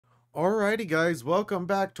Alrighty guys, welcome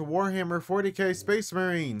back to Warhammer 40K Space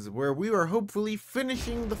Marines, where we are hopefully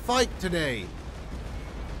finishing the fight today.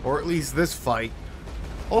 Or at least this fight.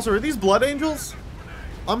 Also, are these Blood Angels?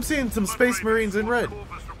 I'm seeing some Space Marines in red.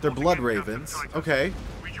 They're Blood Ravens. Okay.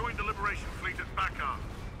 We joined the Liberation Fleet at Bakar,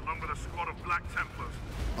 along with a squad of Black Templars.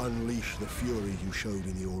 Unleash the fury you showed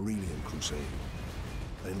in the Aurelian Crusade,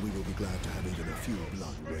 and we will be glad to have even a few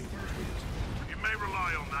Blood Ravens with it. You may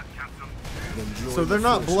rely on that, Captain. So they're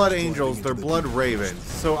not Blood Angels, they're Blood Ravens.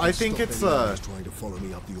 So I think it's was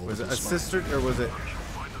it a sister, or was it?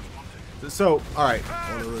 So, alright.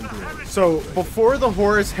 So, before the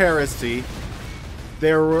Horus Heresy,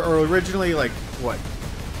 there were originally like, what?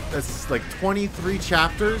 That's like 23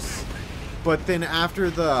 chapters. But then after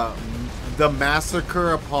the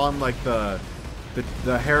massacre upon like the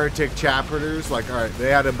heretic chapters, like, alright, they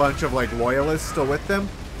had a bunch of like loyalists still with them.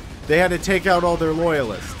 They had to take out all their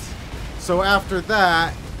loyalists. So after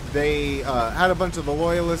that, they had a bunch of the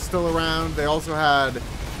loyalists still around. They also had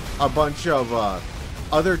a bunch of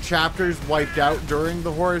other chapters wiped out during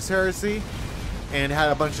the Horus Heresy, and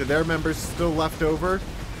had a bunch of their members still left over.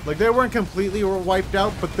 Like, they weren't completely wiped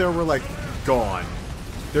out, but they were like gone.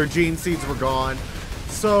 Their gene seeds were gone.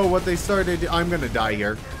 So what they started, I'm gonna die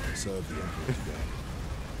here. Serve the Emperor today.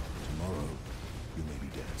 Tomorrow, you may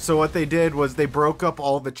be dead. So what they did was they broke up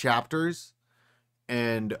all the chapters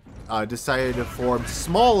and decided to form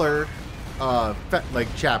smaller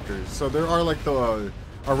like chapters. So there are like the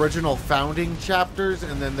original founding chapters,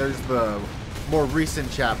 and then there's the more recent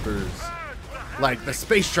chapters, like the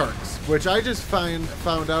Space Sharks, which I just found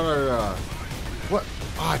out are what?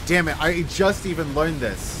 Ah, damn it! I just even learned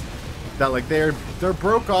this, that like they're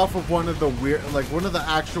broke off of one of the weird, like one of the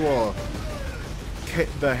actual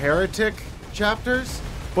the heretic chapters,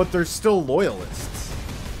 but they're still loyalists,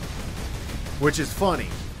 which is funny.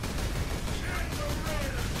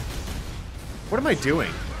 What am I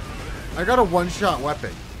doing? I got a one-shot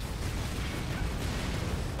weapon.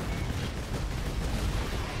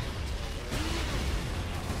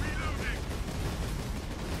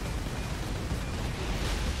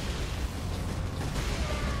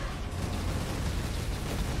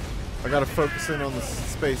 I gotta focus in on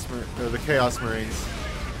the the Chaos Marines.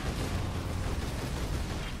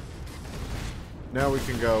 Now we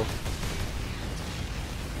can go.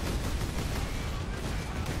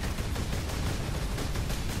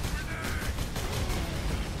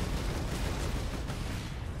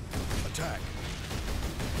 Attack.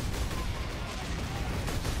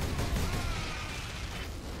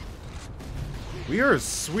 We are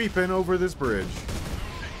sweeping over this bridge.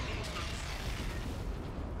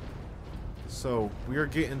 So, we are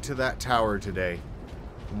getting to that tower today.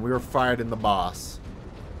 And we are fighting the boss.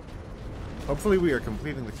 Hopefully we are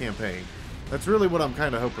completing the campaign. That's really what I'm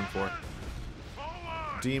kind of hoping for.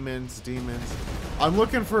 Demons. I'm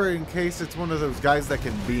looking for, in case it's one of those guys that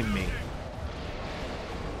can beam me.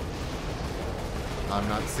 I'm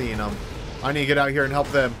not seeing them. I need to get out here and help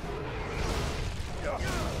them.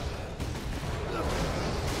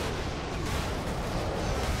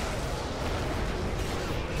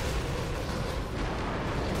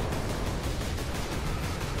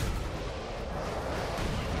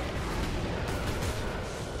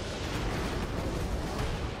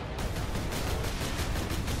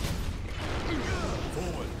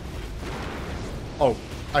 Oh,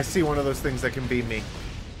 I see one of those things that can beam me.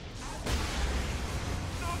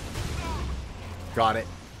 Got it.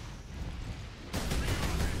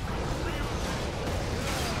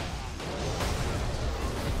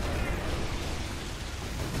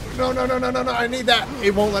 No, I need that.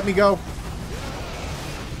 It won't let me go.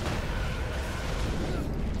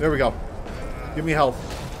 There we go. Give me health.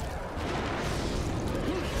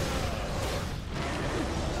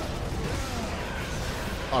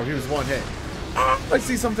 Oh, he was one hit. I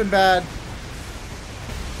see something bad.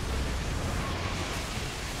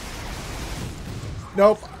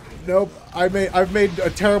 Nope. I've made a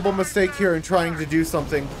terrible mistake here in trying to do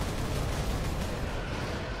something.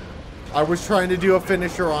 I was trying to do a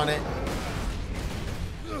finisher on it.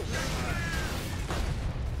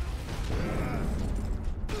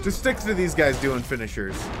 Just stick to these guys doing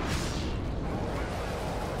finishers.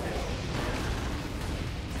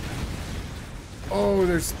 Oh,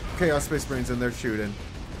 there's Chaos Space Marines and they're shooting.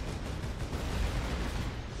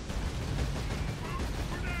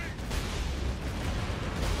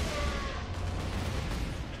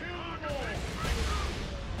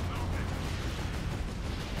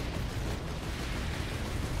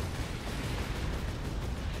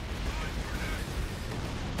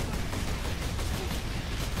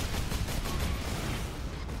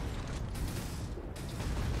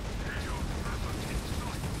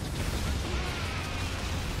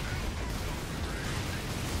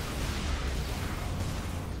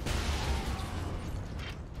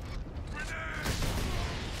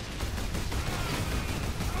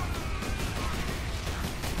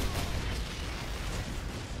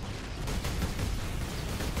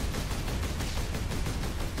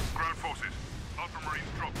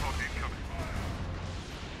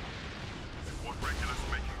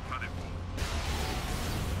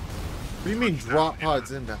 do you mean drop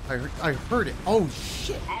pods into? I heard it. Oh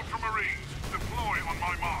shit! Ultramarines, deploy on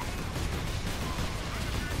my mark.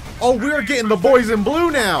 Oh, we're getting the boys in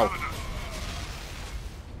blue now.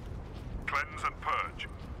 Cleanse and purge.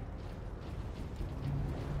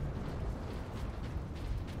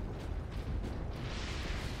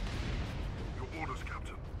 Your orders,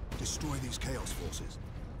 Captain. Destroy these Chaos forces.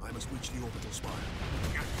 I must reach the orbital spire.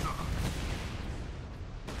 Yes, sir.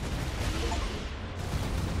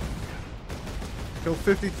 Kill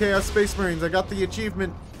 50 Chaos Space Marines. I got the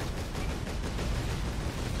achievement.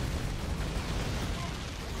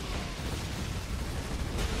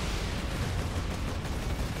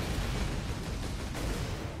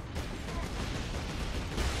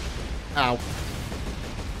 Ow.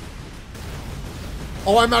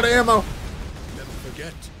 Oh, I'm out of ammo. Never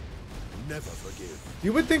forget. Never forgive.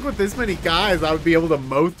 You would think with this many guys, I would be able to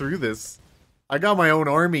mow through this. I got my own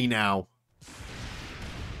army now.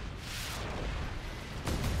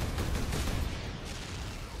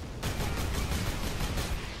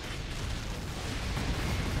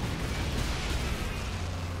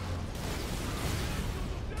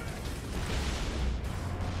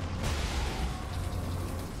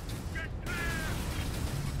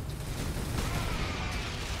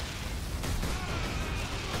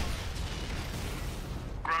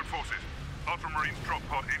 Ground forces, Ultramarines drop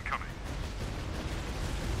pod incoming.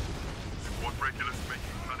 Squad regulars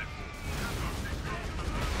making planet war.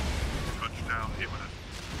 Touchdown imminent.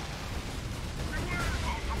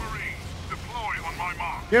 Ultramarines, deploy on my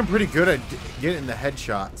mark. Yeah, I'm pretty good at getting the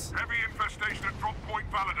headshots. Heavy infestation at drop point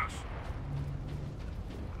Validus.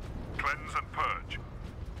 Cleanse and purge.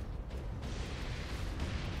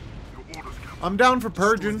 Your orders, Captain. I'm down for Destroy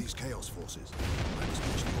purging. these Chaos forces. I must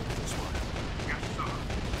reach the orbital spire. Yes, sir.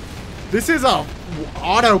 This is a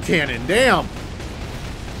auto cannon. Damn.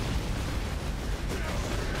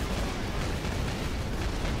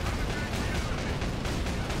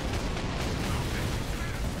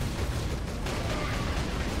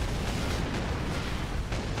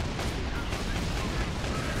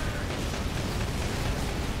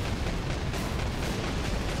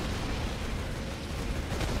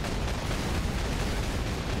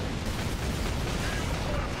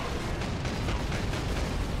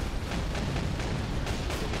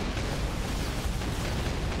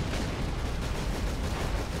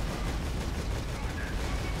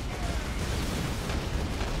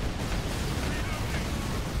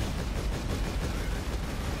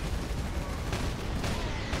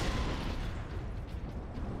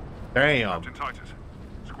 Damn. Captain Titus,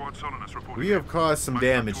 Squad Solinus reporting. We have caused some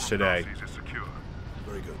damage today. Is secure.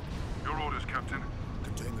 Very good. Your orders, Captain.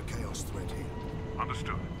 Contain the Chaos threat here.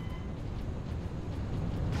 Understood.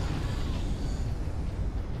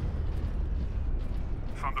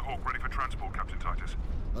 Thunderhawk ready for transport, Captain Titus.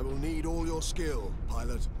 I will need all your skill,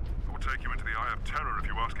 pilot. I will take you into the Eye of Terror if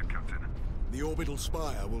you ask it, Captain. The orbital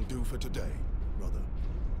spire will do for today, brother.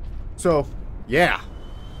 So, yeah.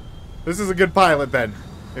 This is a good pilot then.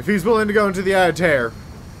 If he's willing to go into the Eye of Terror.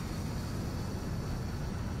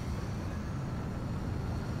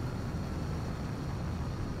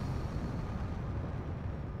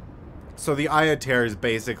 So the Eye of Terror is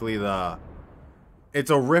basically the... It's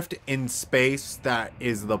a rift in space that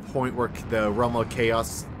is the point where the realm of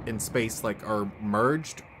chaos in space like are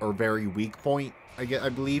merged, or very weak point, I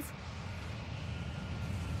believe.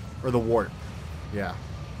 Or the warp. Yeah.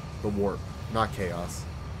 The warp, not chaos.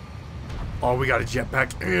 Oh, we got a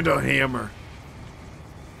jetpack and a hammer.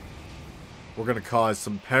 We're gonna cause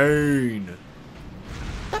some pain.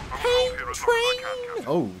 The pain train!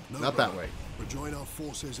 Oh, No, not brother. that way. Rejoin our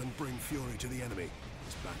forces and bring fury to the enemy.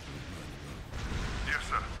 It's back to the Yes,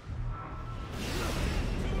 sir.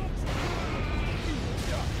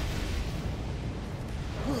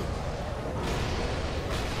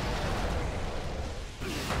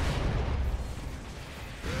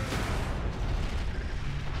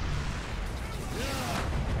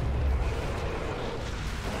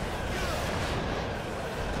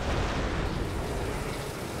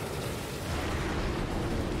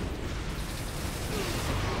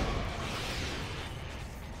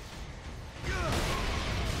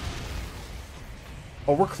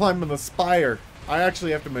 Oh, we're climbing the spire. I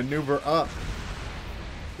actually have to maneuver up.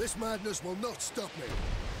 This madness will not stop me,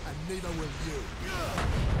 and neither will you.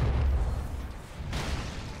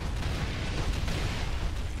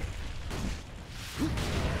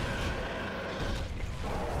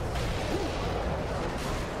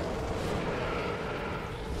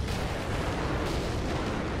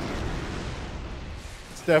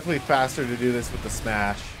 It's definitely faster to do this with the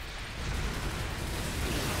smash.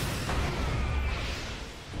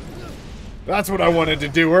 That's what I wanted to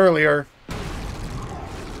do earlier.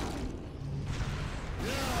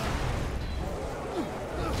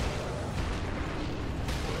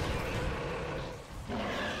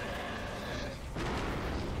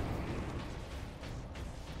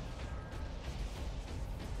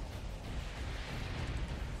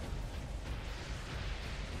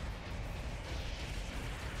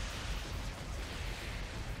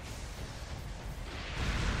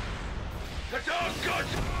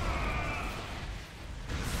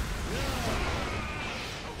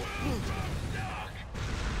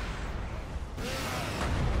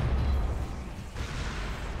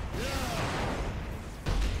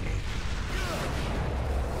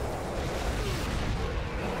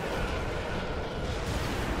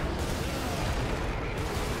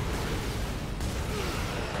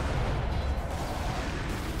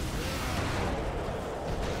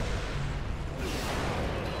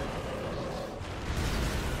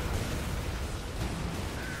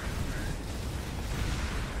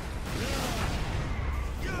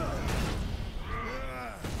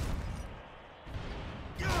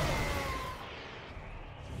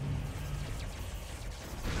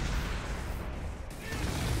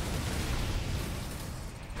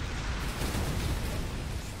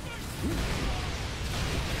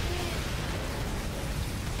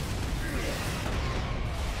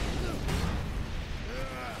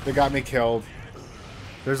 They got me killed.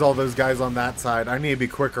 There's all those guys on that side. I need to be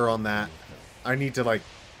quicker on that. I need to, like...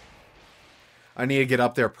 I need to get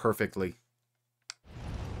up there perfectly.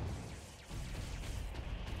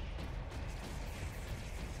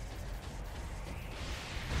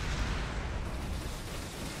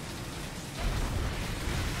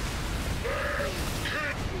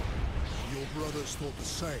 Your brothers thought the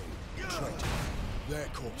same. Traitor. Their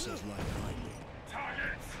corpses lie behind me.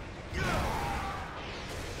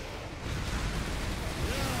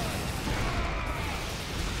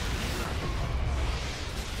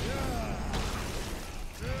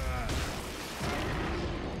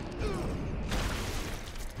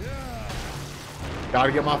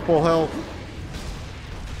 Gotta get my full health.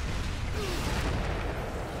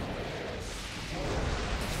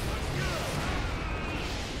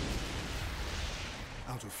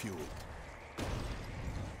 Out of fuel.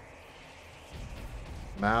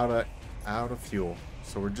 I'm out of fuel.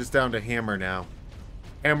 So we're just down to hammer now.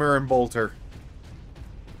 Hammer and bolter.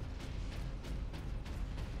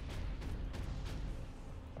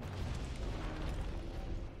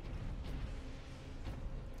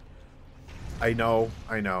 I know.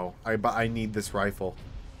 But I need this rifle.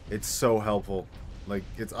 It's so helpful. Like,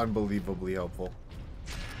 it's unbelievably helpful.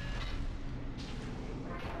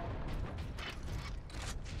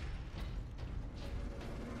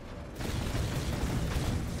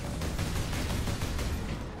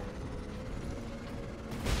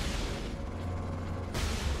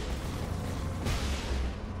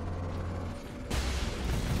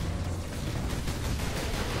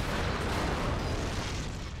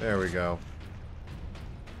 There we go.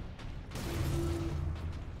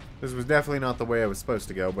 This was definitely not the way I was supposed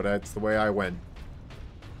to go, but that's the way I went.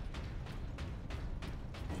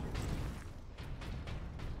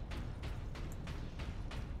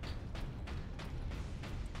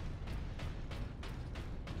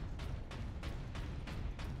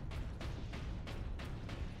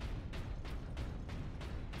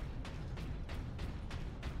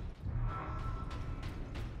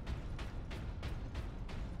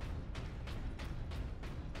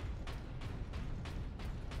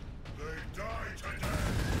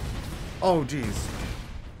 Oh, jeez.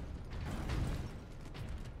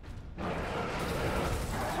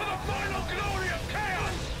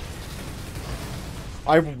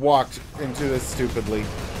 I've walked into this stupidly.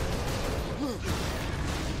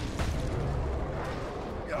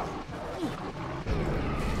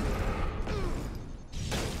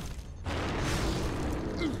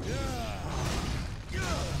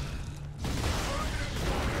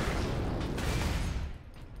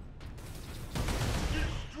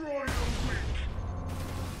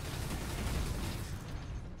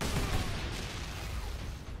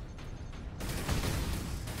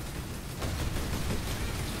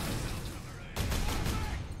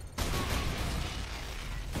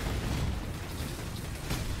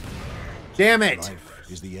 Damn it! Life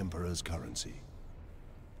is the Emperor's currency.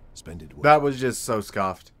 Spend it well. That was just so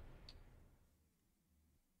scuffed.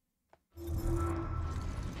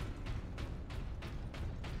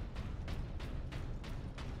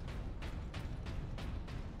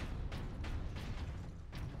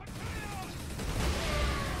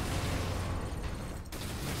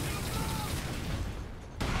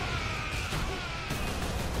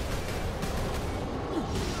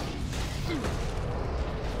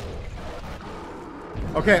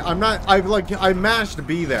 Okay, I mashed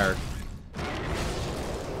B there.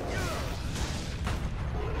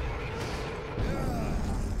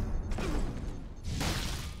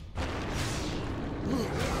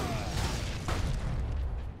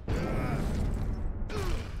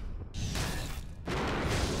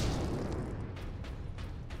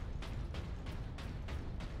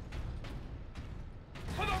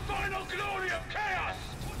 For the final glory of chaos!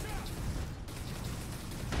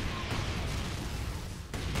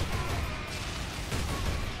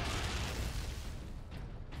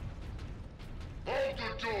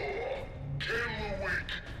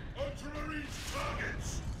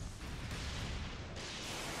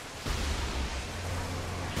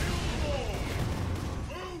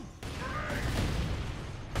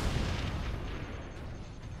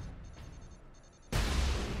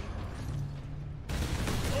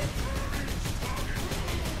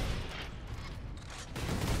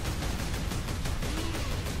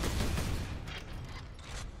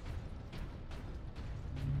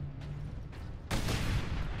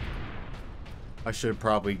 I should have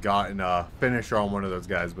probably gotten a finisher on one of those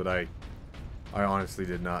guys, but I honestly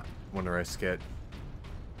did not want to risk it.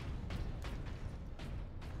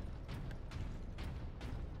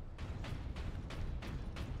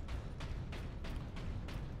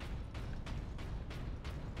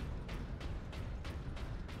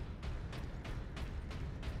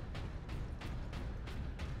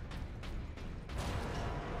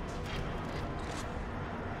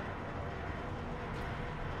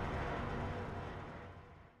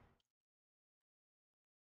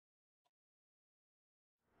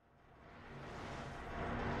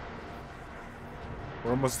 We're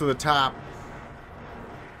almost to the top.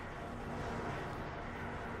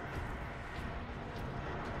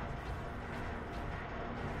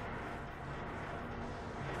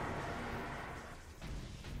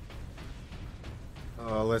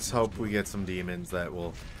 Let's hope we get some demons that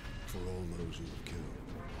will... For all those you have killed.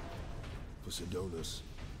 For Sidonus.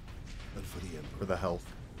 And for the Emperor. For the health.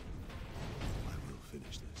 I will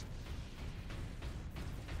finish this.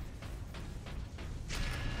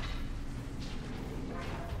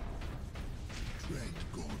 Dread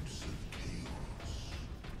gods of chaos,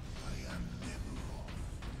 I am Nemeroth,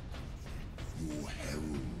 your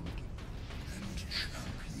herald and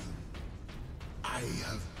champion. I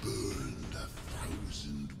have burned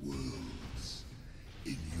 1,000 worlds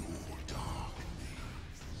in your dark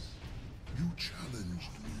maze. You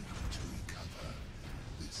challenged me to recover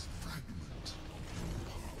this fragment of your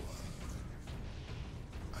power,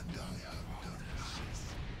 and I have done so.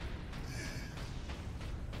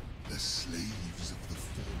 The slaves of the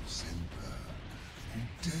false emperor, who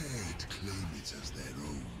dared claim it as their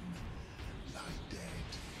own, lie dead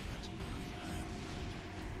at my hand.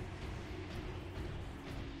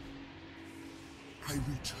 I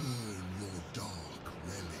return your dark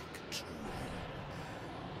relic to you.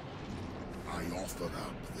 I offer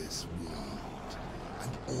up this world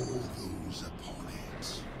and all those upon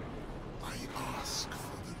it. I ask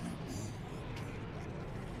for the reward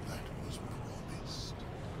that was promised.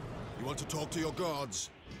 You want to talk to your gods?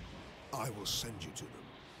 I will send you to them.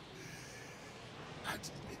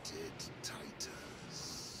 Admitted,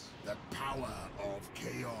 Titus. The power of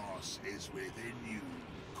chaos is within you,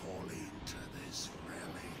 calling to this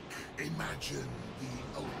relic. Imagine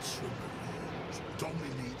the Ultramarines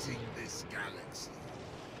dominating this galaxy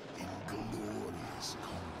in glorious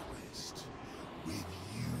conquest, with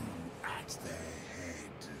you at their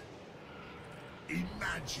head.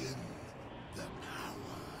 Imagine the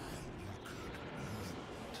power you could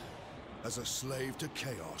wield. As a slave to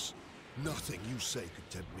chaos, nothing you say could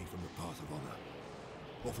tempt me from the path of honor,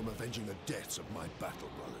 or from avenging the deaths of my battle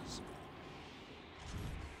brothers.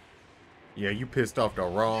 Yeah, you pissed off the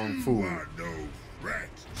wrong fool. You are no threat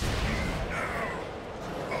to me now,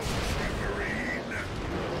 Ultramarine.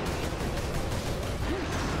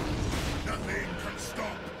 Nothing can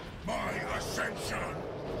stop my ascension.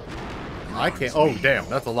 I can't. Oh, damn.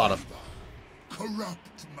 That's a lot of...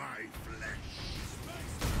 Corrupt my flesh.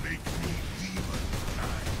 Make me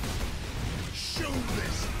demon-like. Show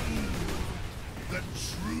this fool the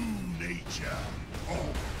true nature of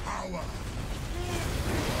power.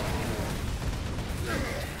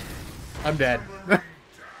 I'm dead.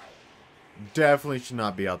 Definitely should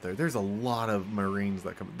not be out there. There's a lot of Marines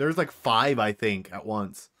that come. There's like 5, I think, at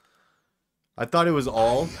once. I thought it was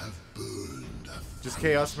all just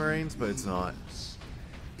Chaos Marines, but it's not.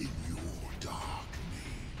 In your dark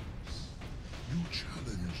maze, you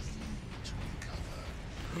challenged me to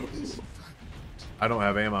recover this fragment. I don't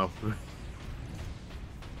have ammo. The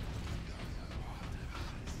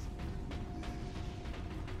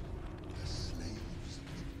slaves of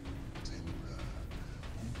the Emperor,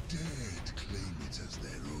 who dared claim it as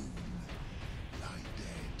their own, lie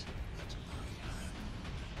dead at my hand.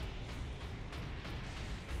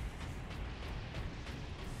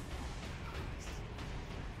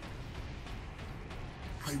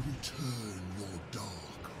 I return your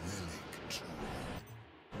dark relic to you.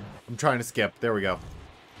 I'm trying to skip. There we go.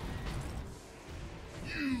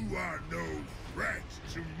 You are no threat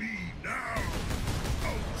to me now,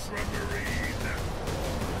 Ultramarine.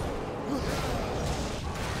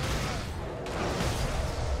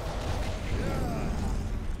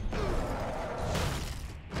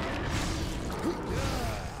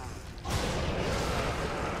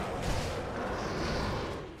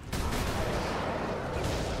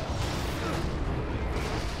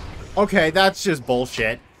 Okay, that's just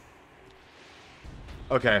bullshit.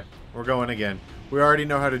 Okay, we're going again. We already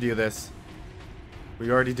know how to do this. We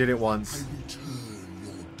already did it once. I return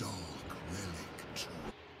your dark relic to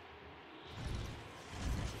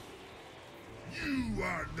you. You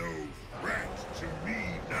are no threat to me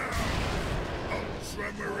now,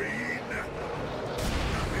 ultramarine.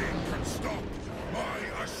 Nothing can stop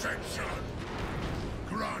my ascension.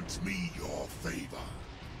 Grant me your favor.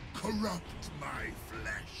 Corrupt my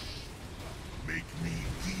flesh. Make me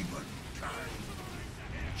demon-kind.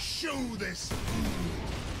 Show this fool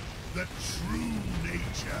the true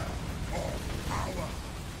nature of power.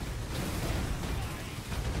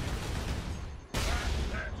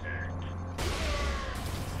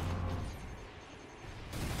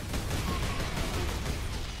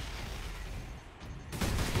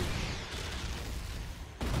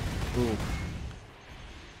 Ooh.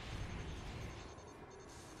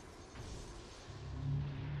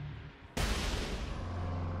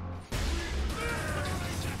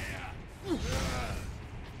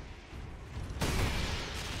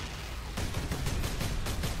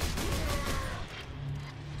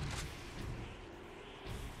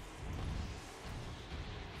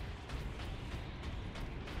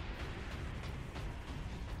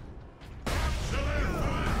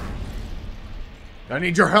 I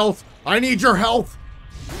need your health! I need your health!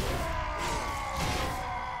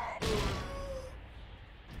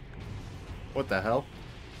 What the hell?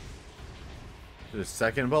 There's a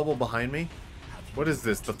second bubble behind me? What is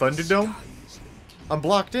this, the Thunderdome? I'm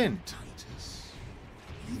blocked in. Titus,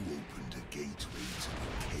 you opened a gateway to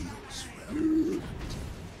the Chaos Realm.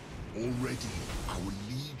 Already, our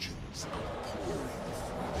legions are pouring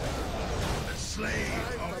through. The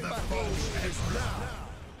slave of the false emperor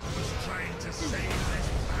was trying to save this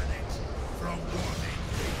planet from one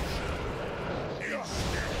invasion.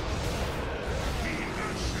 Instead, he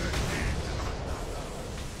ushered in another.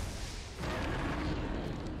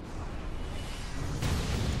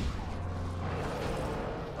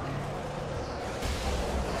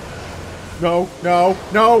 No, no,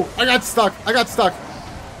 no! I got stuck! I got stuck!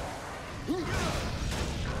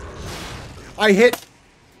 I hit...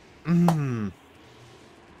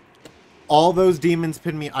 All those demons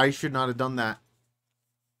pinned me. I should not have done that.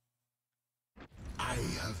 I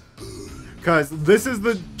have burned Because this is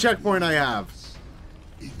the checkpoint I have.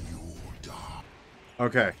 in your dark.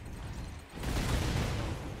 Okay.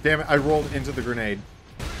 Damn it, I rolled into the grenade.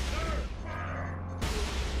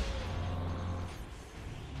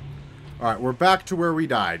 Alright, we're back to where we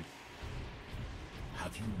died.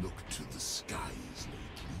 Have you looked to the skies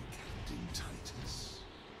lately, Captain Titus?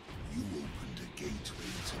 You opened a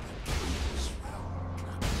gateway to the Chaos Realm,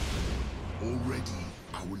 Captain. Already,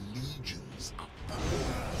 our legions are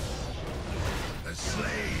pouring. The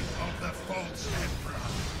slave of the false emperor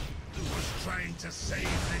was trying to save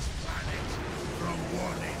this planet from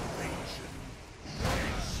one invasion.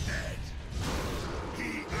 Instead,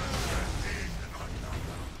 he ushered in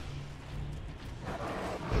another.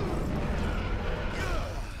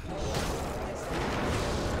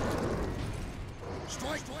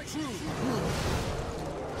 Strike true.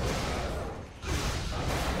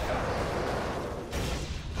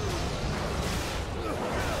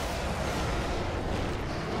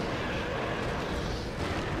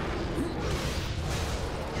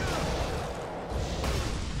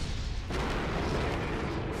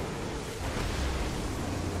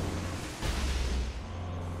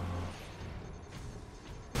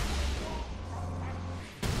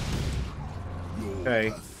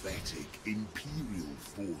 Your pathetic Imperial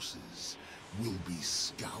forces will be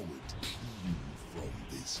scoured clean from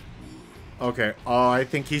this world. Okay, oh, I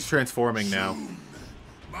think he's transforming now. Soon,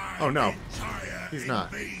 my Oh, no. entire He's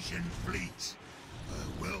not. invasion fleet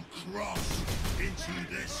will cross into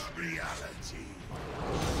this reality.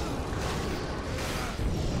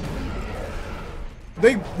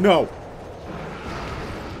 No.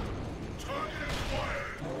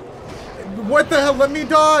 What the hell? Let me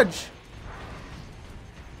dodge.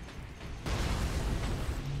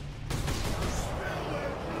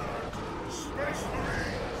 Space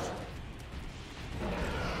Marines!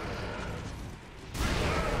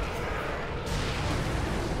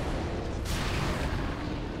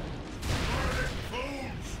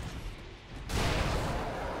 Fools!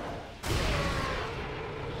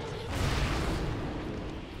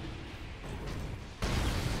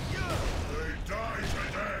 They die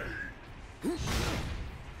today!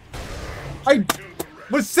 I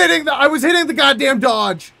was sitting there. I was hitting the goddamn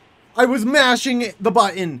dodge. I was mashing the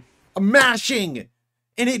button. I'm mashing.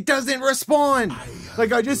 And it doesn't respond.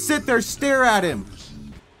 Like, I just sit there, stare at him.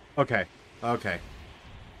 Okay. Okay.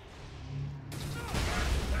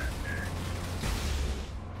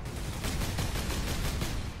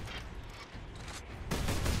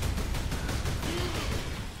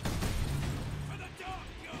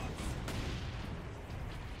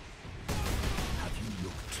 Have you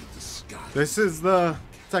looked to the sky? This is the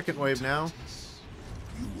second wave now.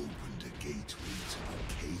 You opened a gateway to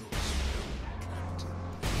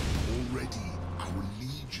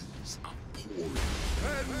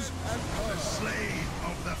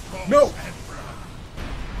No!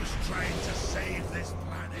 Was trying to save this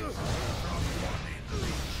planet from one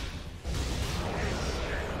invasion.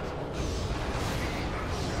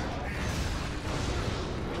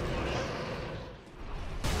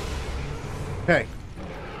 Hey.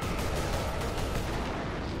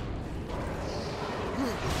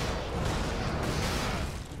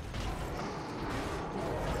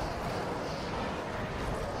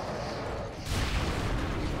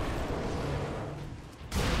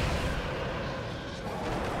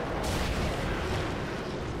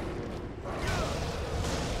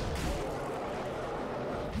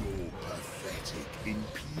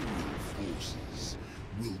 Imperial forces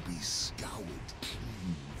will be scoured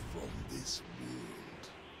clean from this world.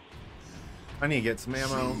 I need to get some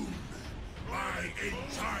ammo. Soon, my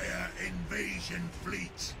entire invasion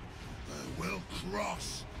fleet will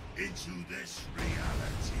cross into this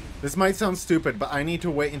reality. This might sound stupid, but I need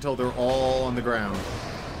to wait until they're all on the ground.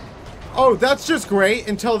 Oh, that's just great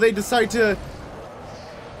until they decide to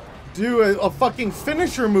do a fucking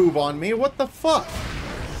finisher move on me. What the fuck?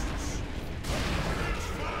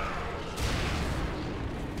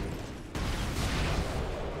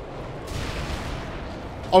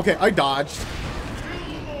 Okay, I dodged.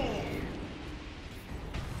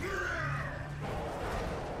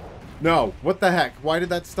 No, what the heck? Why did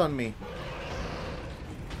that stun me?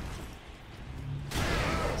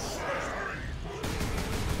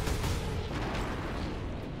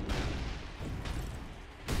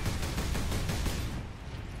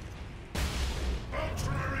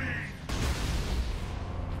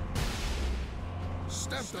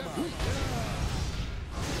 Step them out.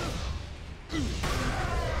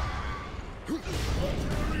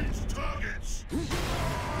 Targets.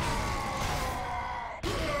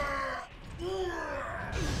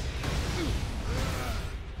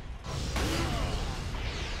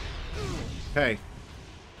 Hey.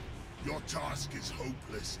 Your task is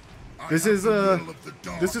hopeless. This is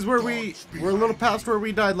where we're a little past where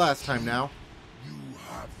we died last time now. You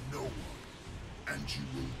have no one, and you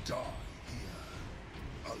will die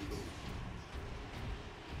here alone.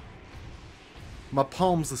 My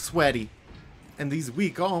palms are sweaty, and these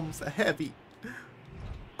weak arms are heavy.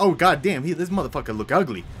 Oh goddamn, this motherfucker look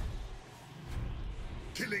ugly.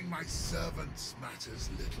 Killing my servants matters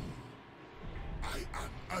little. I am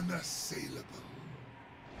unassailable.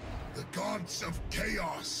 The gods of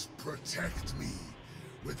chaos protect me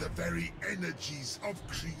with the very energies of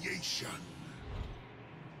creation.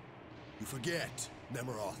 You forget,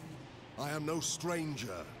 Nemeroth. I am no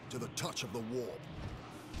stranger to the touch of the warp.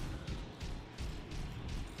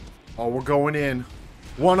 Oh, we're going in.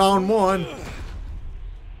 One-on-one.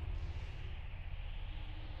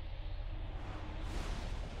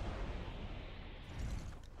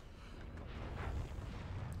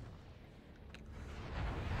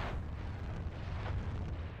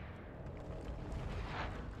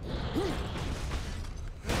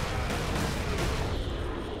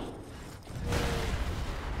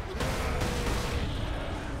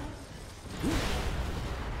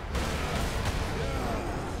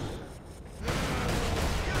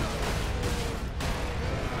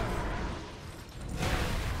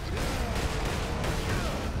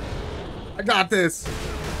 I got this.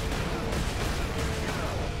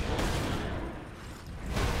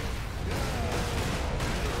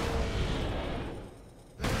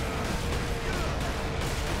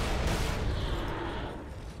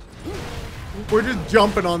 We're just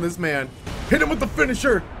jumping on this man. Hit him with the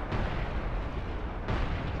finisher.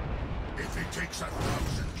 If it takes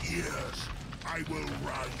 1,000 years, I will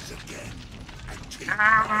rise again and take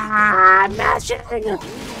Mashing.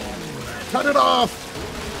 Cut it off.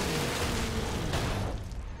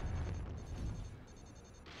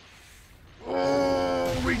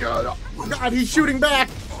 Oh, we got it. Oh, God, he's shooting back.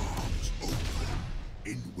 arms open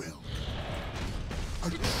in welcome. A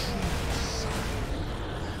true sign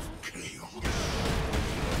of chaos.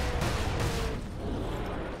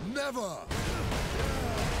 Never!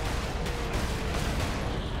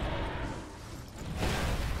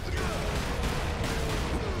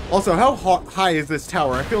 Also, how high is this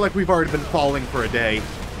tower? I feel like we've already been falling for a day.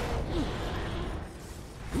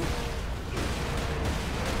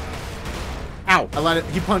 Ow! I let it.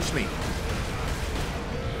 He punched me.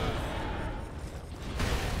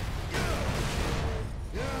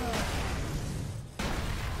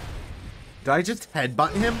 Did I just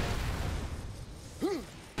headbutt him?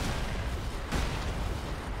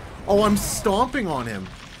 Oh, I'm stomping on him.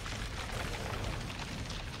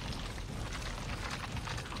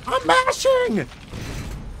 I'm mashing!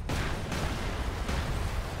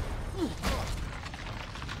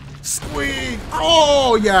 Squeak!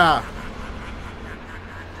 Oh, yeah!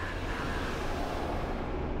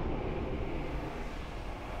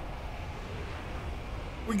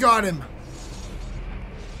 We got him.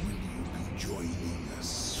 Will you be joining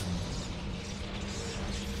us,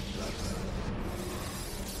 brother?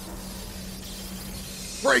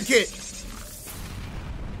 Break it.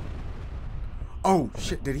 Oh,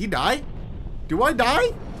 shit. Did he die? Do I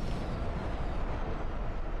die?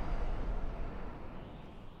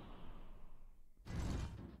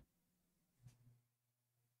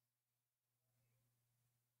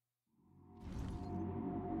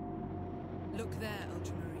 Look there,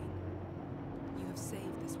 Ultramarine. You have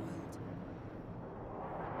saved this world.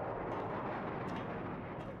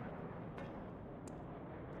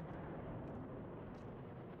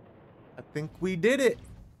 I think we did it.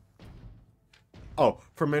 Oh,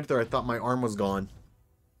 for a minute there, I thought my arm was gone.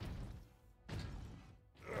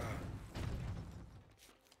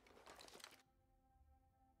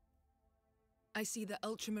 I see the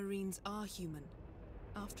Ultramarines are human,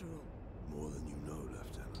 after all. More than you know,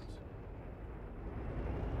 Lieutenant.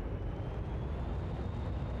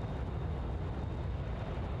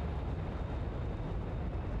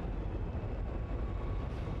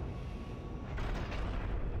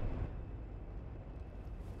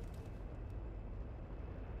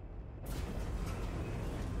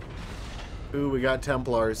 Ooh, we got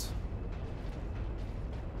Templars.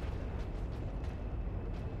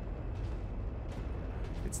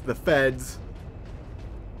 It's the feds.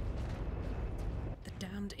 The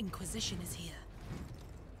damned Inquisition is here.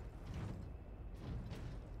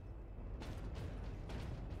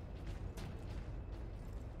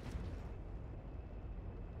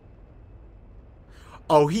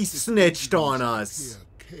 Oh, he snitched on us.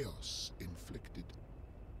 Here, chaos inflicted.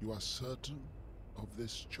 You are certain of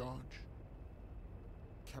this charge?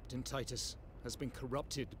 Captain Titus has been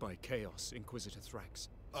corrupted by chaos, Inquisitor Thrax.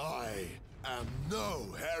 I am no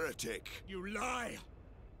heretic. You lie!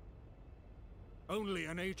 Only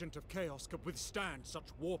an agent of chaos could withstand such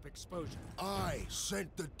warp exposure. I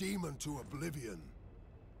sent the demon to oblivion.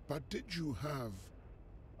 But did you have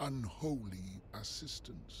unholy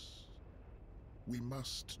assistance? We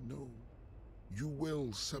must know. You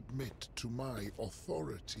will submit to my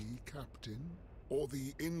authority, Captain, or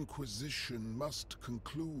the Inquisition must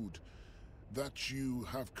conclude that you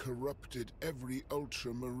have corrupted every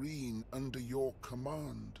Ultramarine under your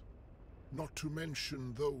command, not to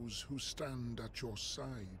mention those who stand at your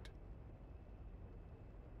side.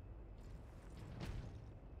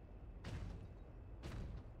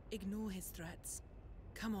 Ignore his threats.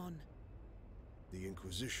 Come on. The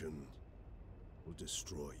Inquisition will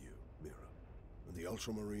destroy you, Mira, and the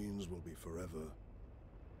Ultramarines will be forever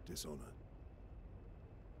dishonored.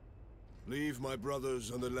 Leave my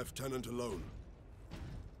brothers and the Lieutenant alone.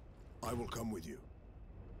 I will come with you.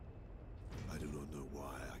 I do not know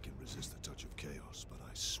why I can resist the touch of chaos, but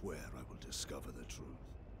I swear I will discover the truth.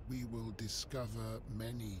 We will discover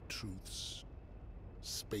many truths,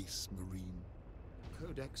 Space Marine.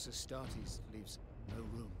 Codex Astartes leaves no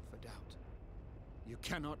room for doubt. You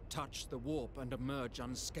cannot touch the warp and emerge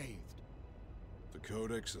unscathed. The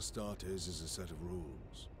Codex Astartes is a set of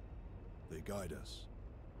rules. They guide us,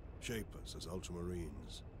 shape us as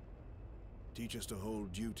Ultramarines, teach us to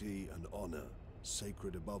hold duty and honor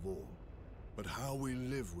sacred above all. But how we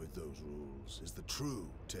live with those rules is the true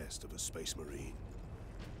test of a Space Marine.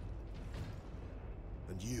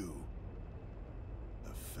 And you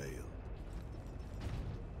have failed.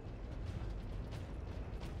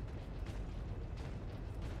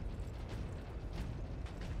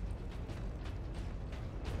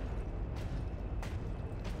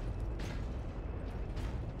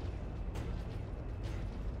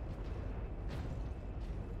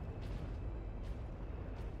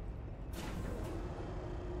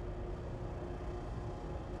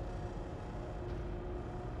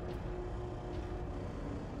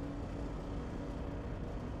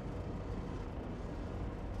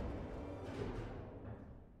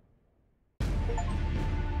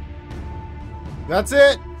 That's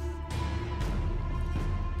it!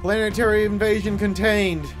 Planetary invasion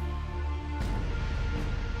contained.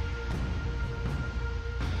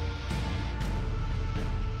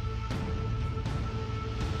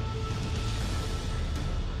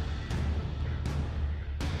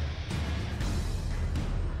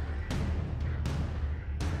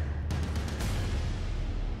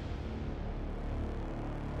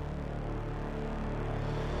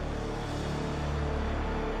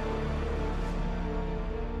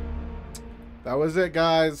 That was it,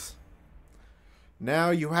 guys.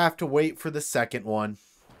 Now you have to wait for the second one.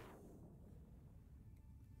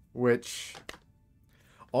 Which,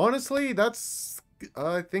 honestly, that's,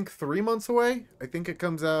 I think, 3 months away. I think it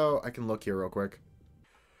comes out, I can look here real quick.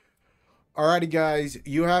 Alrighty, guys,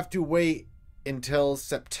 you have to wait until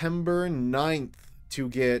September 9th to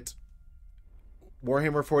get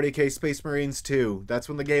Warhammer 40K Space Marines 2. That's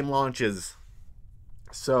when the game launches.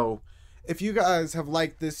 So, if you guys have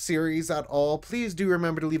liked this series at all, please do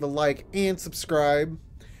remember to leave a like and subscribe.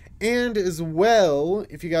 And as well,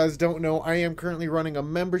 if you guys don't know, I am currently running a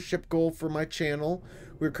membership goal for my channel.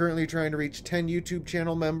 We're currently trying to reach 10 YouTube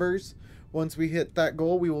channel members. Once we hit that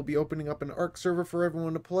goal, we will be opening up an ARC server for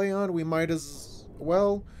everyone to play on. We might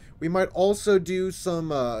also do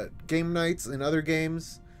some game nights and other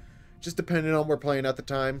games, just depending on what we're playing at the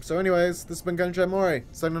time. So anyways, this has been GunShyMoray,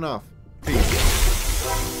 signing off. Peace.